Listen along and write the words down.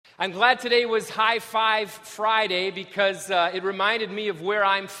I'm glad today was High Five Friday because it reminded me of where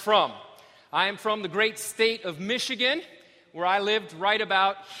I'm from. I am from the great state of Michigan, where I lived right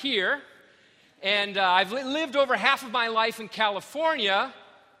about here. And I've lived over half of my life in California,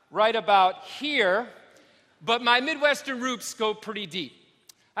 right about here. But my Midwestern roots go pretty deep.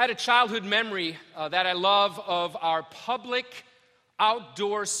 I had a childhood memory that I love of our public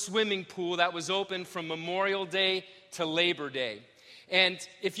outdoor swimming pool that was open from Memorial Day to Labor Day. And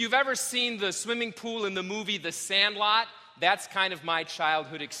if you've ever seen the swimming pool in the movie The Sandlot, that's kind of my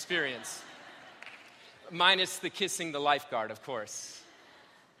childhood experience. Minus the kissing the lifeguard, of course.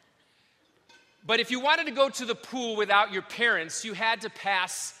 But if you wanted to go to the pool without your parents, you had to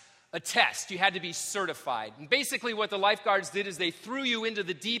pass a test. You had to be certified. And basically what the lifeguards did is they threw you into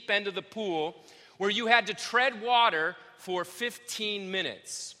the deep end of the pool where you had to tread water for 15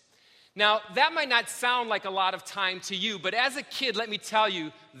 minutes. Now, that might not sound like a lot of time to you, but as a kid, let me tell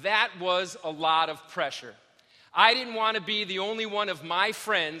you, that was a lot of pressure. I didn't want to be the only one of my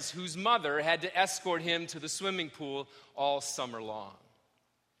friends whose mother had to escort him to the swimming pool all summer long.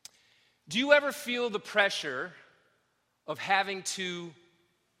 Do you ever feel the pressure of having to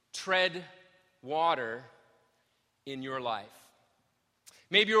tread water in your life?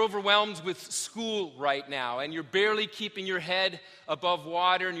 Maybe you're overwhelmed with school right now and you're barely keeping your head above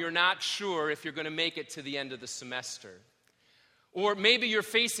water and you're not sure if you're going to make it to the end of the semester. Or maybe you're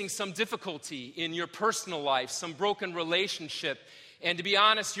facing some difficulty in your personal life, some broken relationship, and to be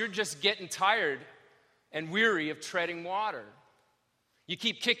honest, you're just getting tired and weary of treading water. You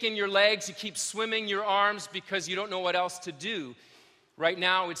keep kicking your legs, you keep swimming your arms because you don't know what else to do. Right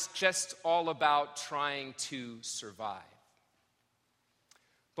now, it's just all about trying to survive.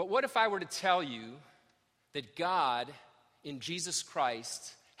 But what if I were to tell you that God, in Jesus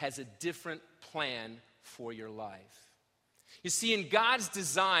Christ, has a different plan for your life? You see, in God's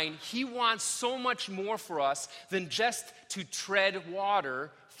design, He wants so much more for us than just to tread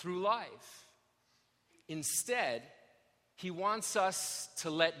water through life. Instead, He wants us to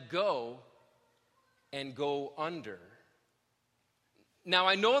let go and go under. Now,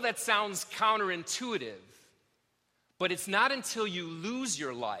 I know that sounds counterintuitive, but it's not until you lose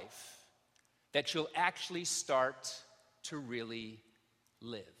your life that you'll actually start to really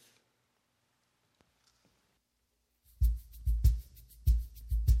live.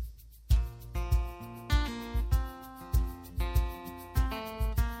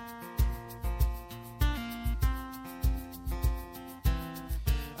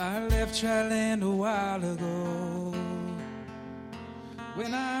 I left Thailand a while ago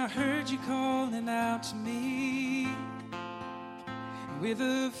when I heard you calling out to me. With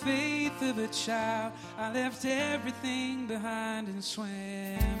the faith of a child, I left everything behind and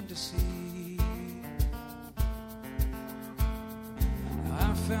swam to sea.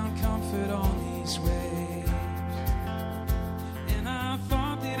 I found comfort on these waves, and I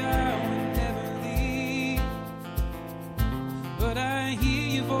thought that I would never leave. But I hear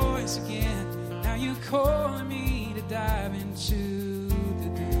your voice again, now you're calling me to dive into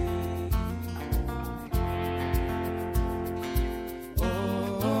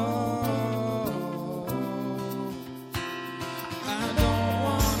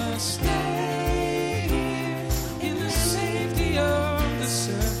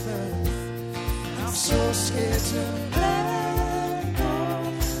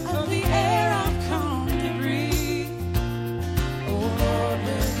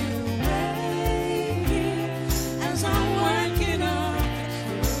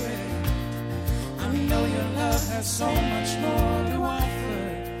so much more to offer,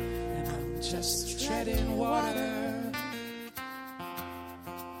 and I'm just treading water.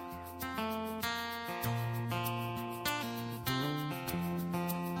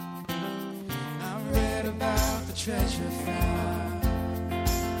 I read about the treasure found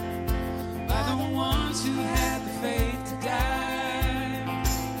by the ones who had the faith to dive,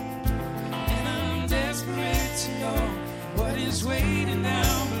 and I'm desperate to know what is waiting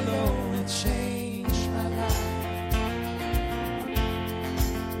down below. It changed my life.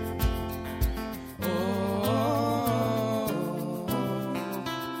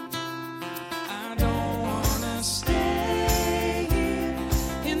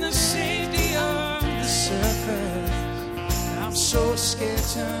 So scared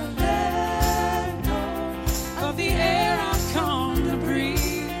to let go of the air I've come to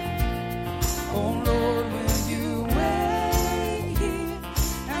breathe. Oh Lord, will you wait here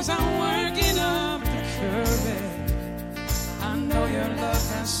as I'm working up the courage? I know your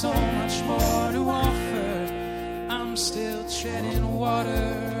love has so much more to offer. I'm still treading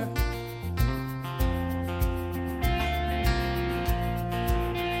water.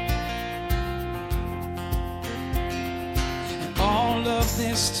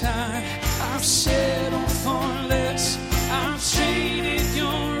 this time I've settled for less. I've traded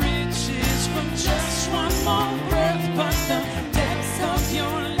your riches for just one more breath, but the depth of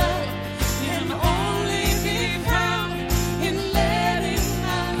your love can only be found in letting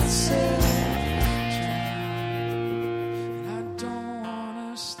myself drown. And I don't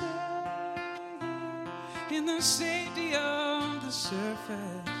wanna stay in the safety of the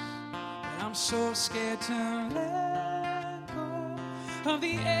surface, but I'm so scared to let go of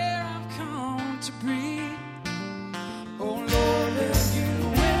the air I've come to breathe. Oh Lord, will you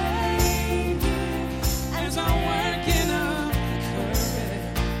wait as I'm working up the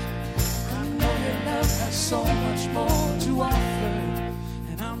courage? I know your love has so much more to offer,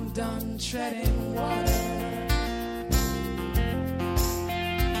 and I'm done treading water.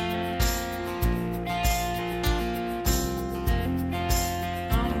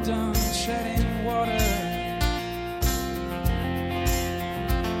 I'm done treading water.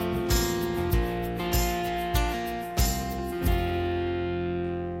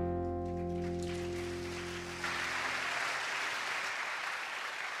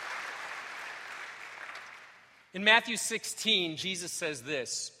 In Matthew 16, Jesus says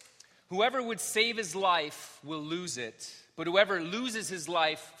this, "Whoever would save his life will lose it, but whoever loses his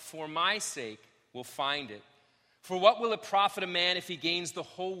life for my sake will find it. For what will it profit a man if he gains the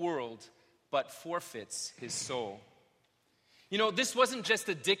whole world but forfeits his soul?" You know, this wasn't just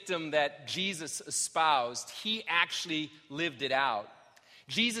a dictum that Jesus espoused. He actually lived it out.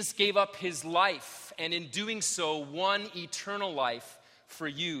 Jesus gave up his life, and in doing so, won eternal life for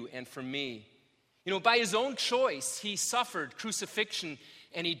you and for me. You know, by his own choice, he suffered crucifixion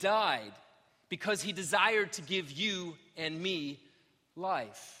and he died because he desired to give you and me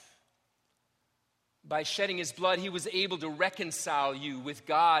life. By shedding his blood, he was able to reconcile you with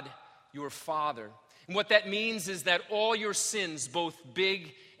God, your Father. And what that means is that all your sins, both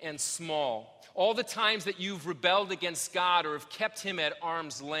big and small, all the times that you've rebelled against God or have kept him at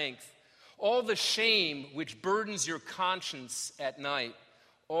arm's length, all the shame which burdens your conscience at night,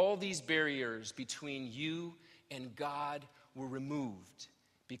 all these barriers between you and God were removed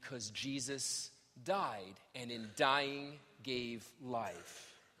because Jesus died, and in dying gave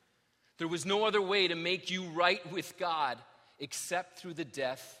life. There was no other way to make you right with God except through the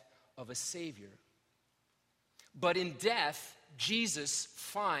death of a Savior. But in death, Jesus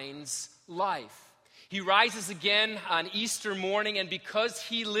finds life. He rises again on Easter morning, and because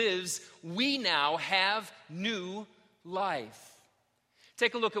he lives, we now have new life.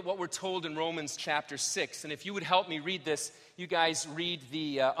 Take a look at what we're told in Romans chapter 6. And if you would help me read this, you guys read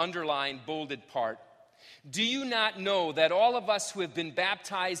the underlined, bolded part. "Do you not know that all of us who have been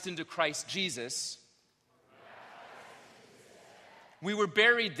baptized into Christ Jesus, we were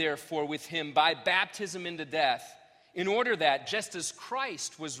buried therefore with him by baptism into death, in order that, just as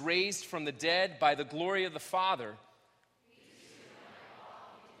Christ was raised from the dead by the glory of the Father,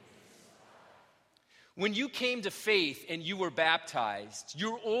 when you came to faith and you were baptized,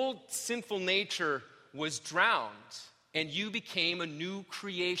 your old sinful nature was drowned, and you became a new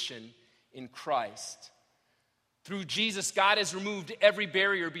creation in Christ. Through Jesus, God has removed every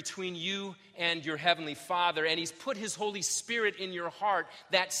barrier between you and your heavenly Father, and he's put his Holy Spirit in your heart,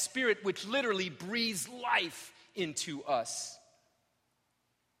 that Spirit which literally breathes life into us.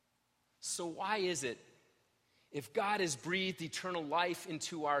 So why is it, if God has breathed eternal life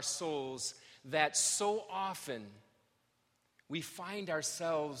into our souls, that so often we find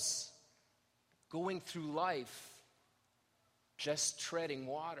ourselves going through life just treading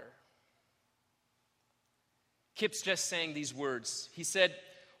water? Kip's just saying these words. He said,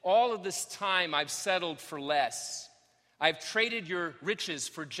 "All of this time I've settled for less. I've traded your riches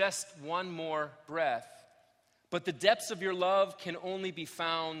for just one more breath. But the depths of your love can only be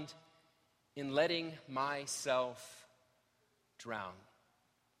found in letting myself drown."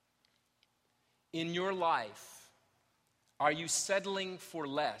 In your life, are you settling for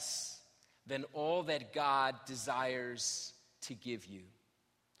less than all that God desires to give you?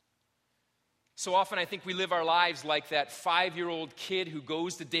 So often I think we live our lives like that 5-year-old kid who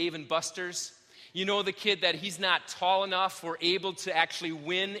goes to Dave & Buster's. You know, the kid that he's not tall enough or able to actually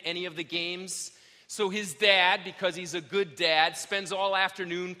win any of the games. So his dad, because he's a good dad, spends all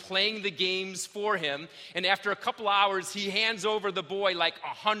afternoon playing the games for him. And after a couple hours, he hands over the boy like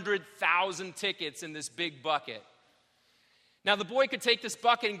 100,000 tickets in this big bucket. Now, the boy could take this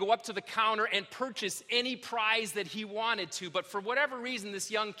bucket and go up to the counter and purchase any prize that he wanted to. But for whatever reason, this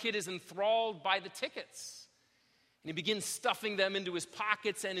young kid is enthralled by the tickets. And he begins stuffing them into his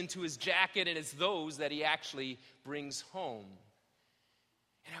pockets and into his jacket, and it's those that he actually brings home.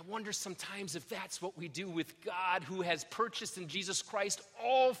 And I wonder sometimes if that's what we do with God, who has purchased in Jesus Christ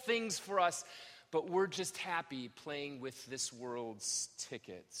all things for us, but we're just happy playing with this world's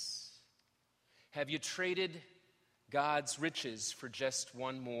tickets. Have you traded God's riches for just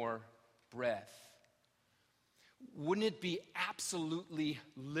one more breath? Wouldn't it be absolutely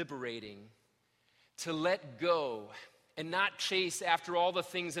liberating to let go and not chase after all the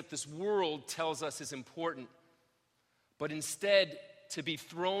things that this world tells us is important, but instead to be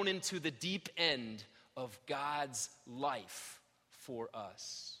thrown into the deep end of God's life for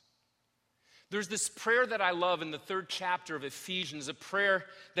us? There's this prayer that I love in the 3rd chapter of Ephesians, a prayer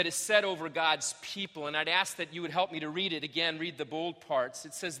that is said over God's people, and I'd ask that you would help me to read it. Again, read the bold parts.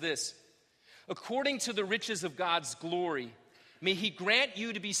 It says this: according to the riches of God's glory, may he grant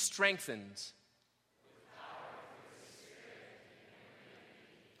you to be strengthened,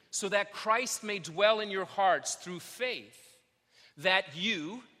 so that Christ may dwell in your hearts through faith, that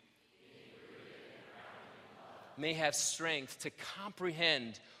you may have strength to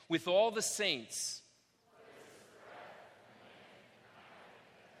comprehend with all the saints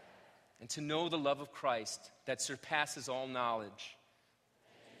and to know the love of Christ that surpasses all knowledge.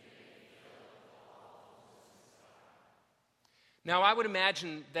 Now, I would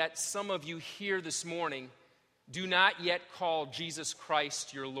imagine that some of you here this morning do not yet call Jesus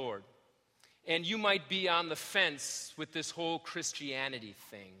Christ your Lord. And you might be on the fence with this whole Christianity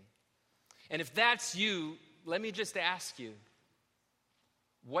thing. And if that's you, let me just ask you,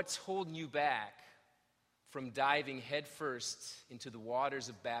 what's holding you back from diving headfirst into the waters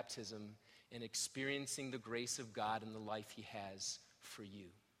of baptism and experiencing the grace of God and the life he has for you?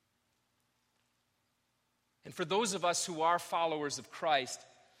 And for those of us who are followers of Christ,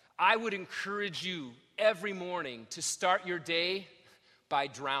 I would encourage you every morning to start your day by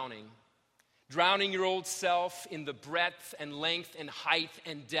drowning your old self in the breadth and length and height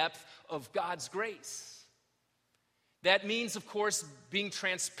and depth of God's grace. That means, of course, being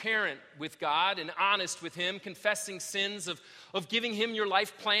transparent with God and honest with him, confessing sins, of giving him your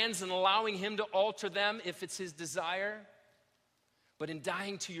life plans and allowing him to alter them if it's his desire. But in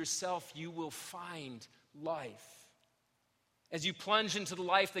dying to yourself, you will find life. As you plunge into the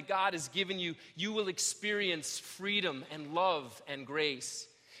life that God has given you, you will experience freedom and love and grace.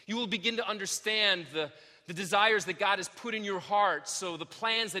 You will begin to understand the desires that God has put in your heart, so the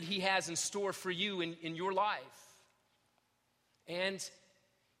plans that he has in store for you in your life. And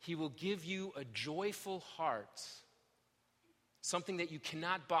he will give you a joyful heart, something that you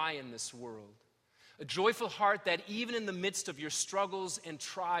cannot buy in this world. A joyful heart that even in the midst of your struggles and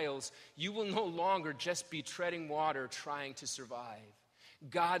trials, you will no longer just be treading water trying to survive.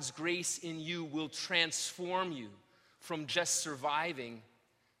 God's grace in you will transform you from just surviving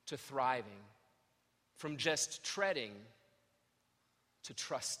to thriving, from just treading to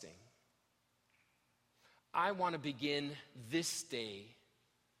trusting. I want to begin this day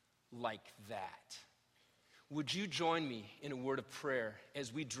like that. Would you join me in a word of prayer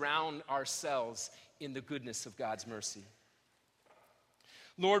as we drown ourselves in the goodness of God's mercy?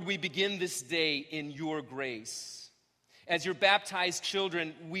 Lord, we begin this day in your grace. As your baptized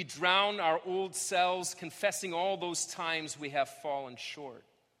children, we drown our old selves, confessing all those times we have fallen short.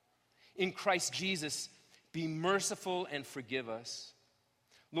 In Christ Jesus, be merciful and forgive us.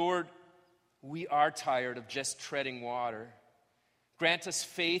 Lord, we are tired of just treading water. Grant us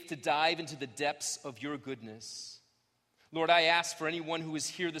faith to dive into the depths of your goodness. Lord, I ask for anyone who is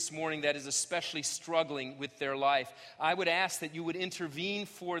here this morning that is especially struggling with their life, I would ask that you would intervene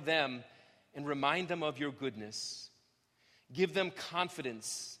for them and remind them of your goodness. Give them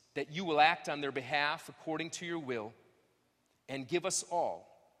confidence that you will act on their behalf according to your will, and give us all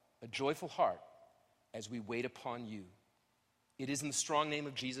a joyful heart as we wait upon you. It is in the strong name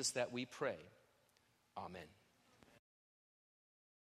of Jesus that we pray. Amen.